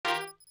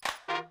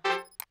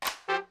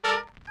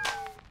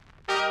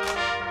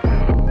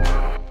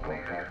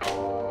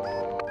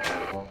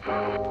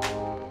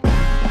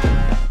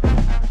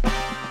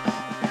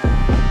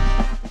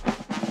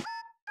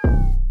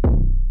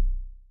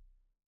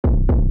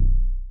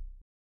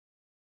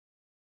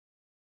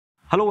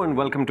Hello and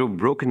welcome to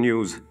Broken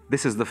News.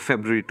 This is the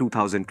February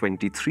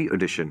 2023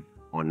 edition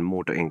on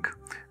Motorinc.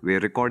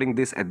 We're recording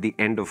this at the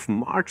end of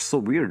March, so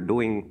we're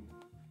doing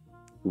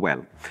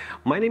well.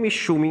 My name is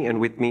Shumi and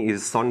with me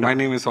is Sonda. My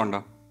name is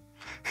Sonda.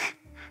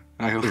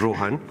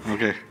 Rohan.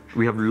 Okay.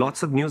 We have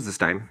lots of news this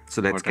time,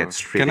 so let's get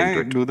straight into it.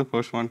 Can I do the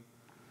first one?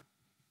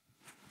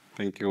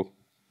 Thank you.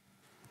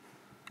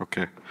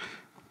 Okay.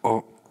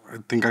 Oh, I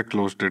think I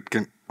closed it.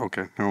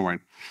 Okay, never mind.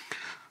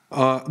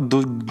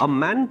 A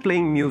man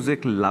playing music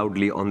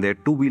loudly on their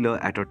two-wheeler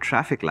at a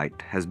traffic light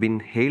has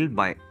been hailed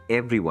by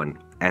everyone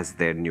as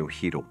their new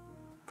hero.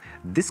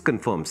 This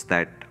confirms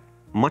that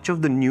much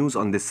of the news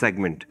on this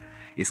segment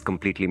is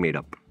completely made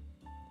up.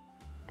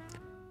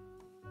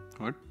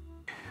 What?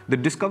 The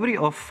discovery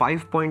of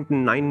 5.9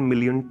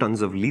 million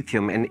tons of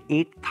lithium and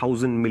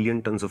 8,000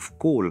 million tons of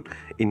coal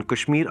in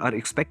Kashmir are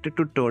expected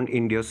to turn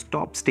India's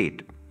top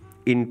state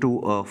into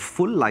a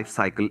full life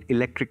cycle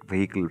electric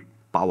vehicle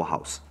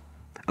powerhouse.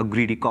 A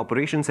greedy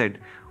corporation said,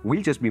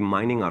 "We'll just be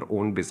minding our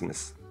own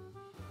business."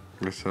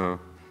 That's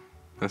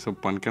a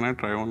pun. Can I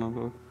try one of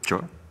those?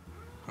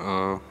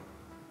 Sure.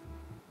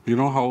 You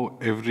know how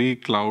every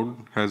cloud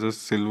has a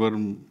silver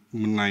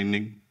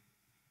lining?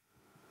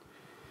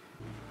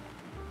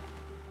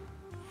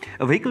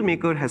 A vehicle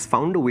maker has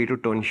found a way to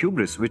turn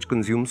hubris, which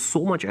consumes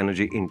so much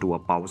energy, into a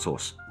power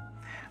source.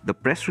 The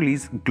press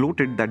release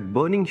gloated that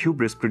burning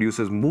hubris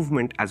produces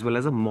movement as well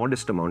as a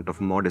modest amount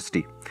of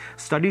modesty.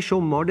 Studies show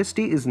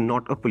modesty is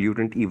not a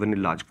pollutant even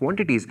in large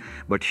quantities,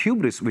 but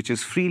hubris, which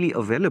is freely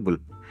available,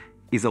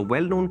 is a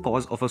well-known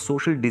cause of a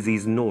social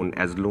disease known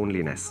as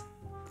loneliness.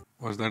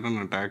 Was that an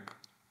attack?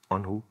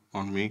 On who?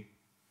 On me?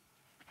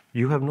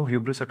 You have no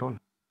hubris at all.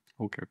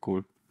 Okay,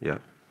 cool. Yeah.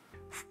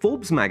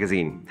 Forbes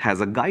magazine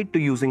has a guide to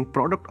using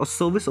product or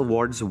service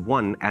awards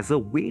won as a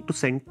way to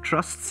send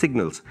trust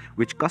signals,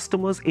 which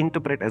customers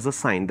interpret as a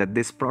sign that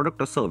this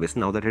product or service,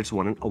 now that it's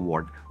won an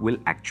award, will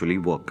actually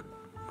work.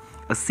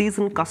 A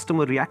seasoned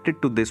customer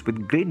reacted to this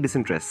with great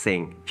disinterest,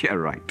 saying, "Yeah,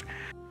 right."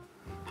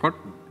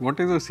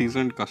 What is a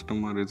seasoned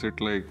customer? Is it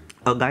like...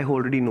 A guy who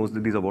already knows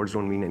that these awards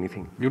don't mean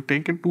anything. You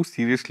take it too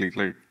seriously.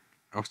 Like,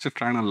 I was just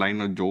trying to line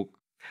a joke.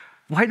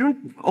 Why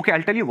don't... Okay,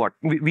 I'll tell you what.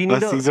 We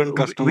need a seasoned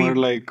customer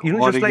like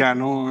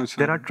oregano. Like,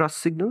 there are trust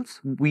signals.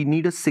 We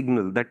need a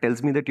signal that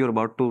tells me that you're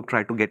about to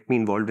try to get me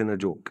involved in a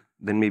joke.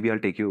 Then maybe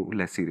I'll take you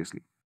less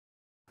seriously.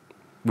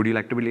 Would you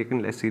like to be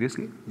taken less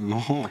seriously?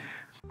 No.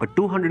 A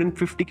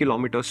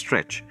 250-kilometer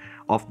stretch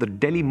of the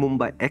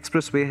Delhi-Mumbai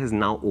Expressway has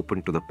now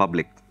opened to the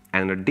public.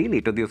 And a day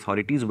later, the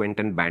authorities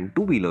went and banned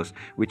two-wheelers,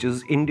 which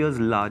is India's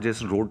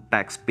largest road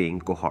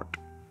tax-paying cohort.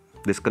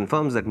 This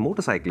confirms that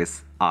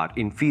motorcyclists are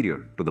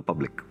inferior to the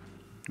public.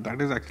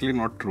 That is actually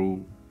not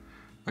true.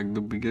 Like,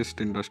 the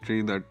biggest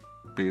industry that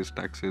pays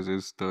taxes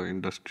is the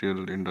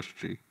industrial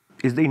industry.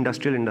 Is the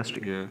industrial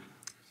industry? Yeah.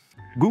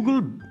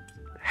 Google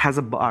has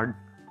a Bard.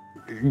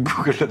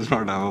 Google does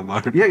not have a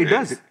Bard. Yeah, it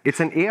does. It's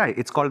an AI.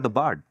 It's called the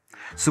Bard.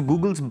 So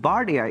Google's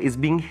Bard AI is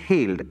being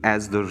hailed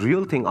as the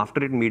real thing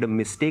after it made a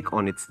mistake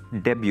on its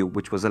debut,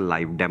 which was a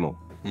live demo.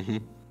 Mm-hmm.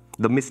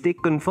 The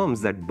mistake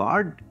confirms that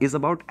Bard is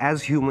about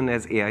as human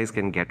as AIs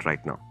can get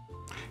right now.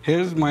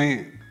 Here's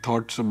my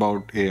thoughts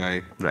about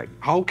AI. Right.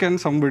 How can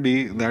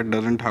somebody that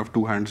doesn't have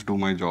two hands do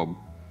my job?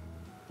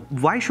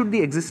 Why should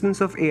the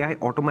existence of AI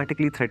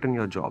automatically threaten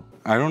your job?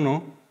 I don't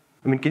know.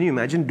 I mean, can you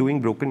imagine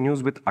doing broken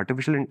news with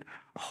artificial...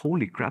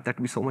 Holy crap, that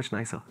would be so much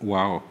nicer.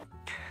 Wow.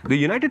 The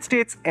United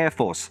States Air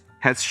Force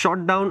has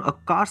shot down a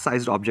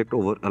car-sized object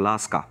over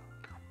Alaska.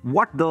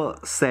 What the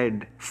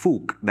said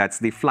Fook, that's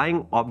the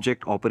Flying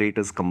Object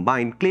Operators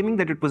combined, claiming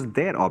that it was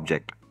their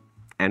object.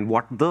 And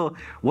what the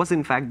was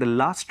in fact the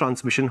last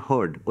transmission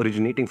heard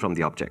originating from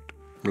the object.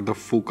 What the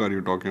fuck are you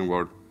talking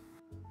about?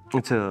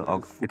 It's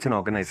an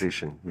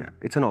organization. Yeah,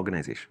 it's an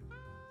organization.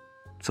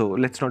 So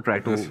let's not try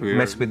to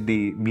mess with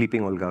the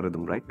bleeping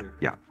algorithm, right?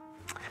 Yeah.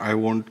 I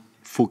won't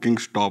fucking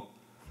stop.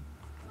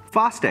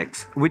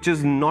 FastX, which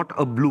is not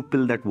a blue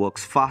pill that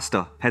works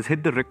faster, has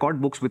hit the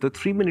record books with a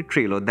 3-minute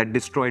trailer that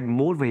destroyed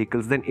more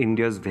vehicles than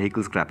India's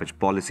vehicle scrappage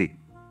policy.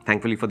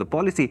 Thankfully for the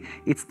policy,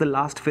 it's the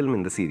last film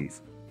in the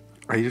series.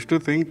 I used to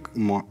think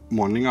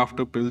morning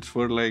after pills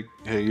were like,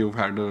 hey, you've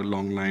had a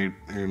long night,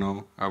 you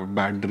know, have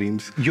bad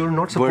dreams. You're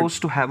not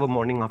supposed to have a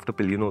morning after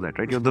pill, you know that,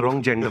 right? You're the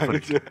wrong gender for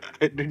it.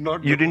 I did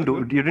not. You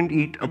didn't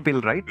eat a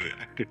pill, right?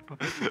 I did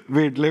not.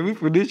 Wait, let me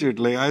finish it.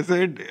 Like I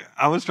said,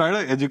 I was trying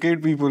to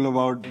educate people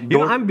about... You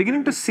know, I'm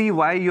beginning to see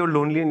why you're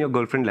lonely and your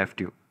girlfriend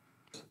left you.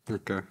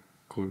 Okay,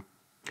 cool.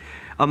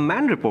 A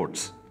man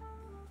reports...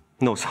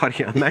 No,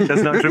 sorry, a man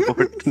does not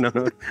report.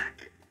 No.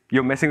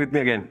 You're messing with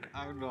me again.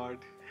 I'm not.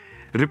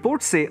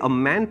 Reports say a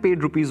man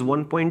paid rupees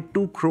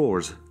 1.2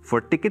 crores for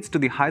tickets to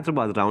the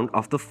Hyderabad round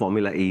of the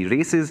Formula E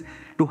races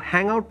to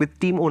hang out with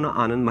team owner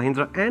Anand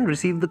Mahindra and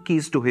receive the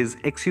keys to his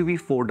XUV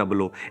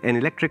 400, an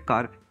electric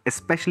car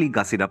especially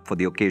gussied up for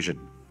the occasion.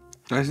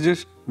 That's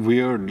just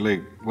weird.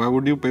 Like, why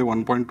would you pay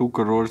 1.2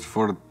 crores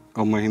for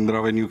a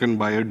Mahindra when you can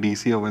buy a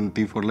DC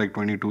Avanti for like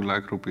 22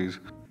 lakh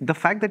rupees? The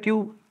fact that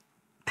you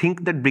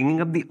think that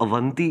bringing up the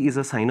Avanti is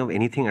a sign of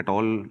anything at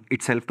all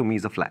itself to me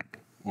is a flag.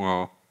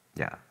 Wow.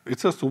 Yeah.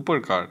 It's a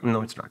supercar.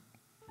 No, it's not.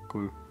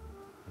 Cool.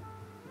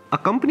 A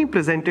company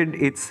presented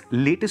its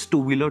latest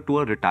two-wheeler to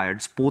a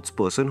retired sports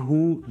person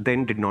who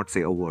then did not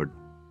say a word.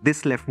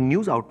 This left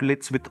news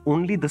outlets with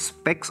only the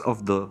specs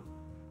of the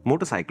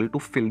motorcycle to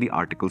fill the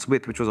articles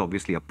with, which was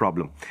obviously a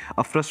problem.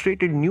 A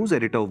frustrated news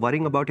editor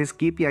worrying about his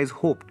KPIs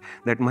hoped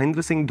that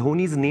Mahendra Singh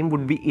Dhoni's name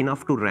would be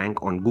enough to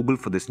rank on Google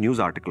for this news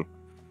article.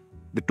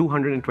 The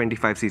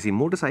 225cc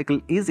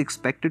motorcycle is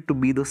expected to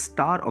be the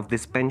star of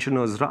this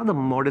pensioner's rather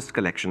modest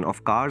collection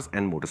of cars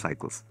and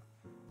motorcycles.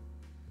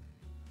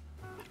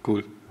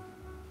 Cool.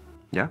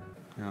 Yeah?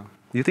 Yeah.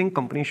 You think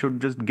companies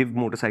should just give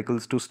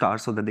motorcycles to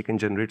stars so that they can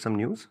generate some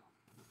news?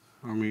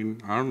 I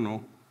mean, I don't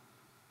know.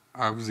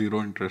 I have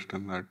zero interest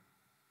in that.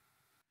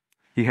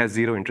 He has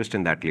zero interest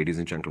in that, ladies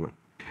and gentlemen.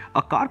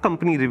 A car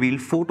company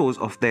revealed photos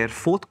of their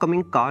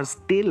forthcoming car's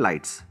tail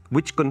lights,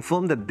 which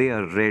confirm that they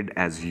are red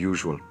as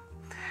usual.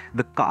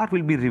 The car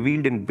will be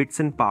revealed in bits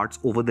and parts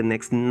over the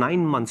next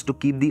 9 months to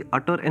keep the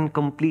utter and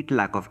complete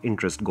lack of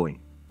interest going.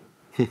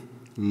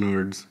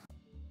 Nerds.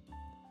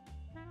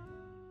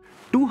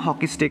 2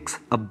 hockey sticks,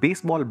 a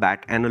baseball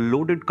bat, and a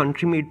loaded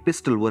country-made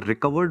pistol were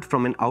recovered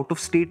from an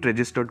out-of-state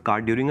registered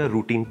car during a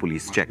routine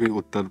police check.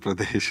 Uttar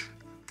Pradesh.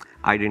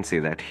 I didn't say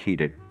that, he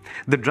did.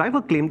 The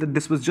driver claimed that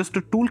this was just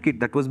a toolkit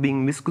that was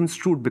being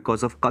misconstrued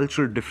because of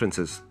cultural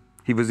differences.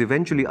 He was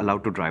eventually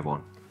allowed to drive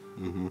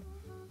on.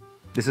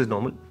 This is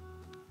normal?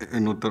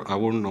 In Uttar, I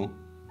won't know.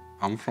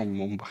 I'm from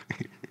Mumbai.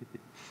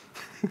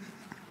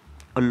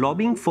 A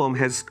lobbying firm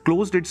has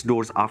closed its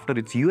doors after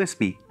its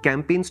USP,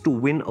 campaigns to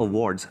win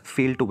awards,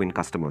 failed to win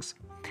customers.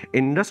 An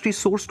industry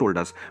source told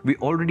us, we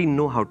already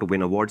know how to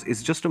win awards.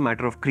 It's just a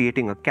matter of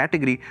creating a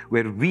category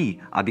where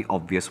we are the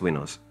obvious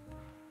winners.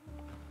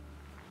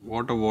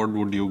 What award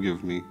would you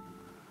give me?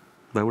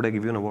 Why would I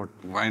give you an award?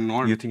 Why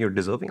not? You think you're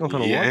deserving of an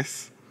award?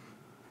 Yes.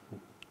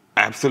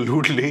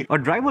 Absolutely. A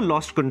driver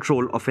lost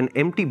control of an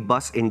empty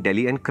bus in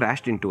Delhi and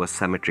crashed into a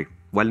cemetery.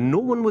 While no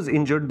one was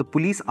injured, the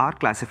police are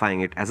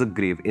classifying it as a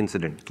grave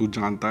incident. तू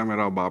जानता है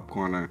मेरा बाप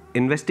कौन है?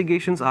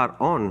 Investigations are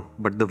on,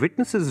 but the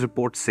witnesses'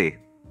 reports say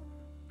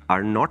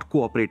are not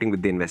cooperating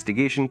with the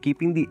investigation,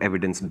 keeping the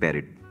evidence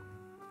buried.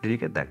 Did you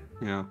get that?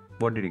 Yeah.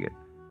 What did you get?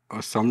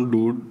 Some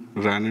dude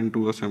ran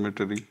into a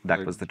cemetery.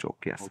 That was the joke,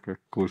 yes. Okay,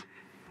 cool.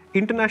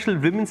 International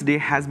Women's Day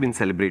has been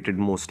celebrated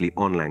mostly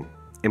online.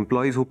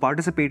 Employees who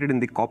participated in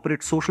the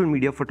corporate social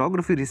media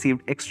photography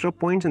received extra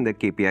points in their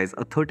KPIs,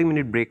 a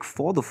 30-minute break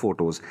for the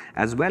photos,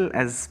 as well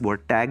as were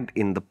tagged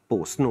in the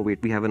post. No,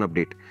 wait, we have an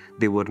update.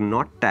 They were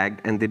not tagged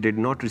and they did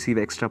not receive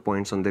extra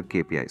points on their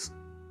KPIs.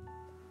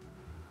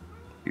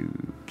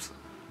 Oops.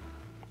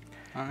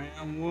 I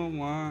am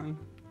woman.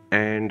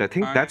 And I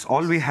think that's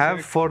all we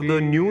have for the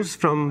news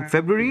from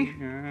February.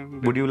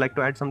 Would you like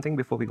to add something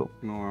before we go?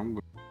 No, I'm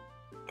good.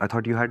 I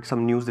thought you had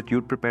some news that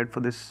you'd prepared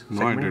for this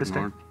segment this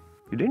time.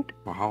 You didn't?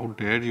 How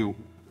dare you?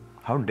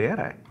 How dare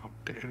I? How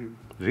dare you?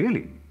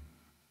 Really?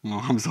 No,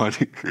 I'm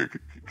sorry.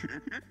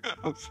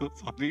 I'm so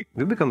sorry.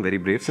 You've become very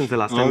brave since the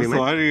last time we met.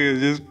 I'm sorry, it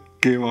just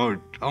came out.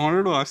 I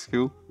wanted to ask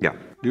you. Yeah.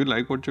 Do you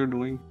like what you're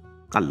doing?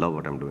 I love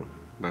what I'm doing.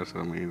 That's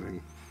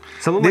amazing.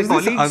 Some of my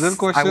colleagues other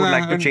question I would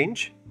like to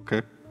change.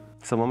 Okay.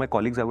 Some of my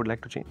colleagues I would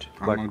like to change.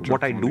 I'm But not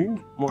what your I do...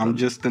 colleague. I'm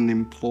just an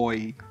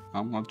employee.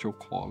 I'm not your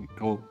colleague.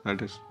 Oh,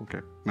 that is... Okay.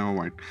 Never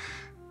mind.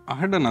 I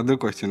had another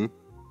question.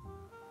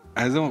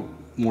 As a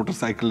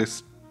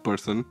motorcyclist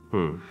person,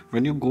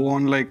 when you go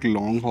on like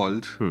long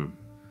hauls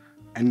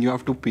and you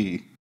have to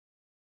pee,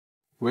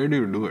 where do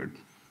you do it?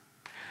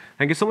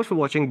 Thank you so much for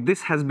watching.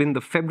 This has been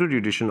the February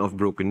edition of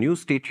Broken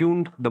News. Stay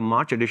tuned. The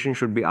March edition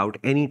should be out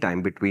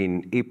anytime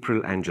between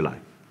April and July.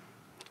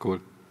 Cool.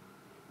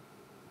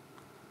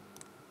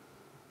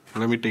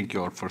 Let me take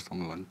you out for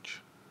some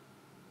lunch.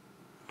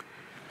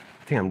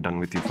 I think I'm done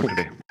with you for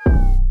today.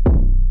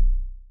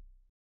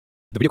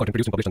 The video content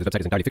produced and published on this website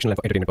is entirely fictional and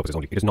for entertainment purposes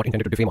only. It is not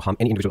intended to defame or harm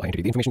any individual or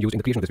entity. The information used in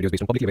the creation of this video is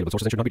based on publicly available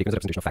sources and should not be taken as a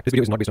representation of fact. This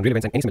video is not based on real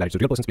events and any similarities to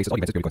real persons, places, or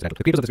events is purely coincidental.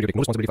 The creators of this video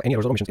take no responsibility for any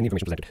errors or omissions in the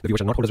information presented. The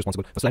viewers are not holders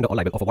responsible for slander or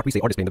libel or for what we say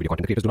or display in the video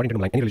content. The creators do not intend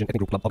to malign any religion, ethnic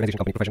group, club, organization,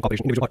 company, profession,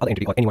 corporation, individual or other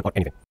entity or anyone or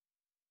anything.